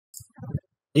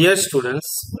Dear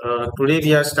students, today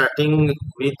we are starting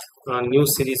with a new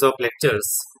series of lectures,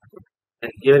 and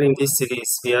here in this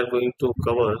series we are going to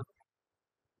cover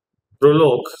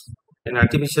Prolog, an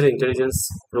artificial intelligence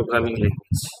programming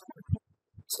language.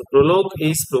 So Prolog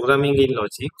is programming in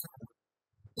logic.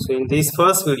 So in this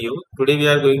first video, today we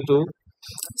are going to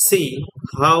see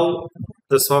how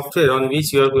the software on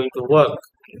which you are going to work.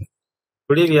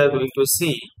 Today we are going to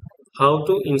see how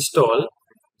to install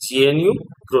GNU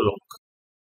Prolog.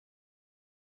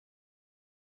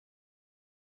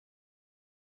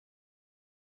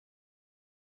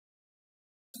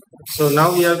 So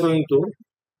now we are going to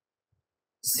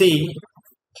see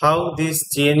how this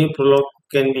GNU Prolog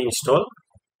can be installed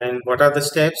and what are the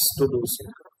steps to do so.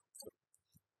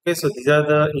 Okay, so these are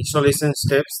the installation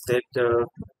steps that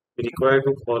we require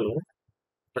to follow.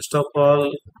 First of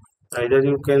all, either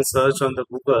you can search on the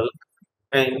Google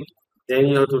and then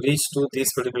you have to reach to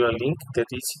this particular link, that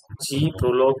is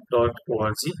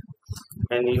gprolog.org,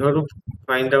 and you have to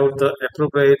find out the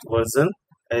appropriate version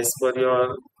as per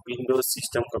your Windows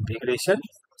system configuration.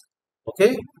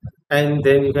 Okay, and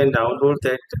then you can download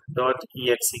that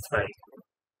 .exe file.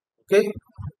 Okay,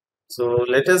 so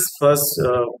let us first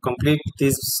complete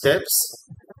these steps.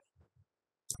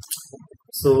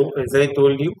 So as I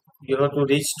told you, you have to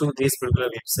reach to this particular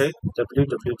website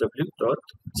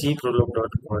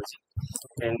www.gprolog.org,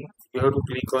 and you have to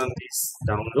click on this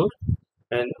download,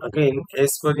 and again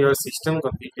as per your system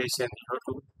configuration you have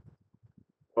to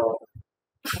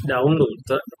download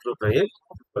the appropriate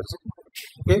version.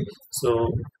 Okay, so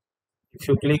if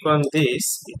you click on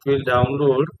this, it will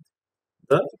download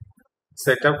the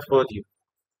setup for you,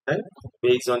 right,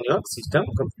 based on your system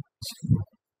configuration.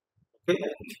 Okay,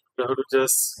 and you have to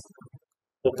just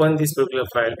open this particular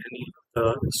file, and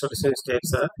the installation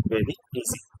steps are very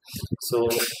easy. So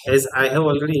as I have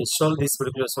already installed this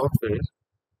particular software,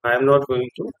 I am not going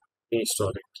to install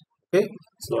it. Okay,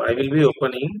 so I will be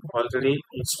opening already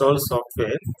installed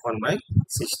software on my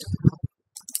system.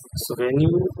 So when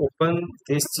you open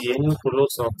this GNU Prolog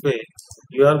software,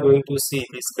 you are going to see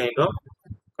this kind of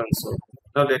console.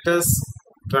 Now let us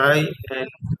try and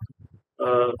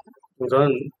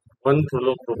run one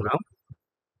Prolog program.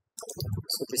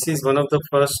 So this is one of the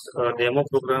first demo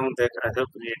program that I have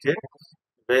created,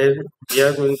 where we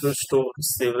are going to store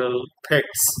several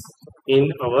facts in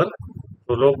our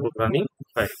Prolog programming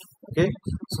file. Okay,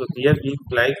 so here we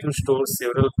like to store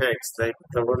several facts like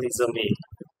Dhaval is a male,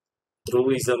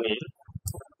 Dhruv is a male,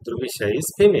 Dhruvisha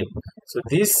is female. So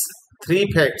these three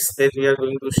facts that we are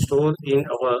going to store in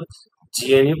our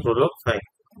GNU Prolog file,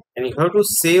 and you have to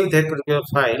save that particular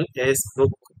file as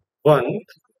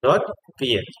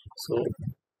book1.pl. So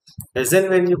as and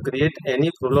when you create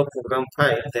any Prolog program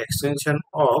file, the extension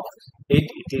of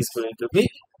it is going to be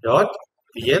 .pl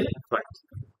file.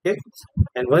 Okay,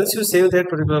 and once you save that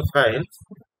particular file,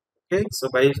 okay, so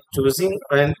by choosing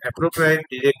an appropriate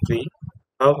directory,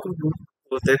 how to do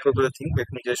that particular thing, let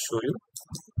me just show you.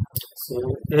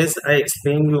 So as I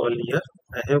explained you earlier,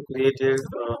 I have created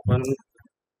one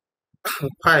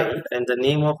file, and the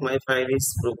name of my file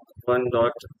is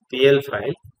book1.pl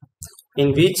file,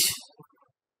 in which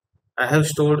I have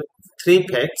stored three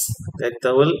facts, that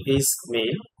Dhaval is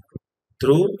male,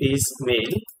 Dhruv is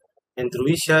male, and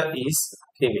Dhruvisha is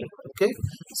female. Okay,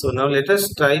 so now let us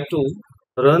try to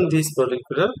run this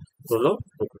particular Prolog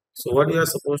program. So what you are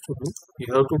supposed to do,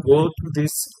 you have to go to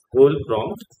this whole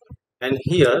prompt, and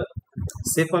here,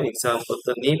 say for example,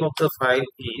 the name of the file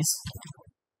is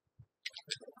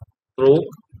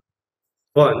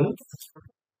prog1.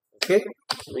 Okay,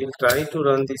 we will try to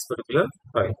run this particular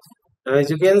file. Now as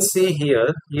you can see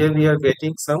here we are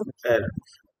getting some error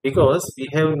because we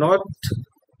have not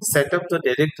set up the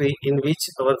directory in which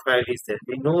our file is there.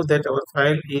 We know that our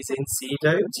file is in C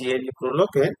drive, GNU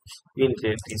Prolog, and Win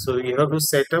directory. So we have to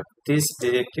set up this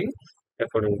directory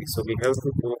accordingly. So we have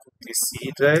to go to this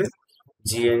C drive,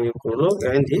 GNU Prolog,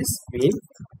 and this Win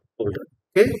folder.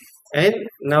 Okay, and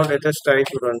now let us try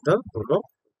to run the Prolog.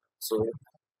 So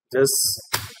just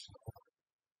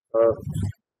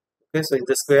okay, so in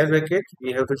the square bracket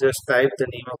we have to just type the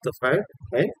name of the file,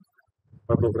 and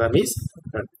our program is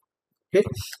done. Okay,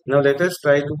 now let us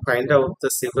try to find out the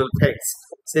several facts.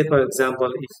 Say for example,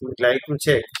 if you would like to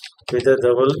check whether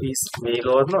Dhaval is male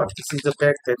or not, this is the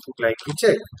fact that you would like to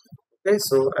check. Okay,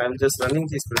 so I am just running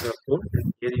this particular code,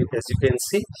 and here as you can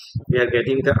see, we are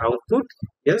getting the output.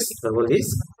 Yes, Dhaval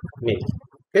is male.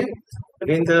 Okay,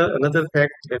 again another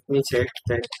fact, let me check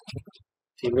that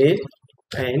female,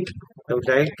 and I would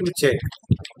like to check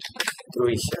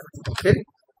Dhruvisha. Okay,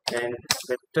 and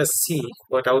let us see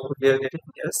what output we are getting.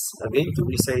 Yes, again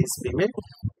Dhruvisha is female,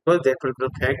 because that particular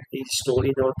fact is stored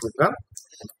in our program.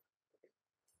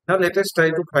 Now let us try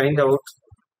to find out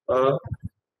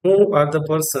who are the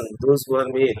person, those who are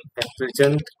male and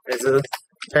present as a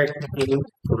fact in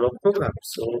Prolog program.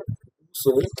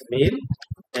 So male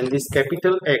and this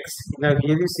capital X. Now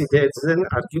here you see there is an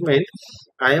argument.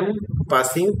 I am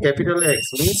passing capital X,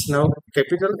 means now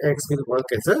capital X will work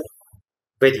as a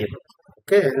variable.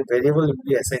 Okay, and variable will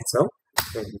be assigned some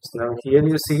values. Now here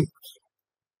you see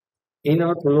in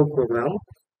our Prolog program,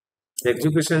 the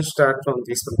execution start from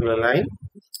this particular line.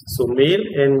 So male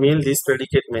and male, this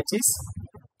predicate matches,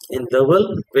 and double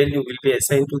value will be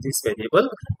assigned to this variable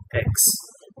X.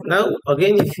 Now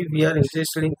again, if we are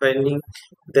interested in finding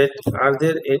that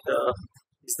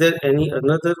is there any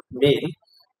another male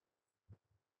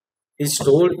is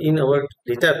stored in our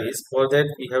database, for that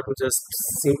we have to just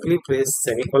simply press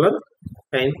semicolon,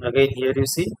 and again here you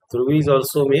see Dhruv is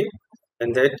also male,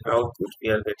 and that output we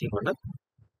are getting on a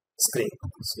screen.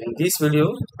 So in this video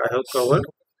I have covered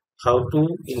how to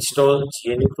install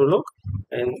GNU Prolog,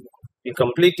 and we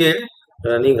completed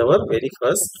running our very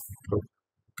first program.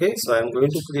 Okay, so I am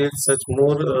going to create such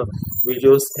more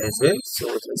videos as well, so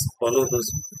just follow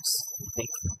those videos.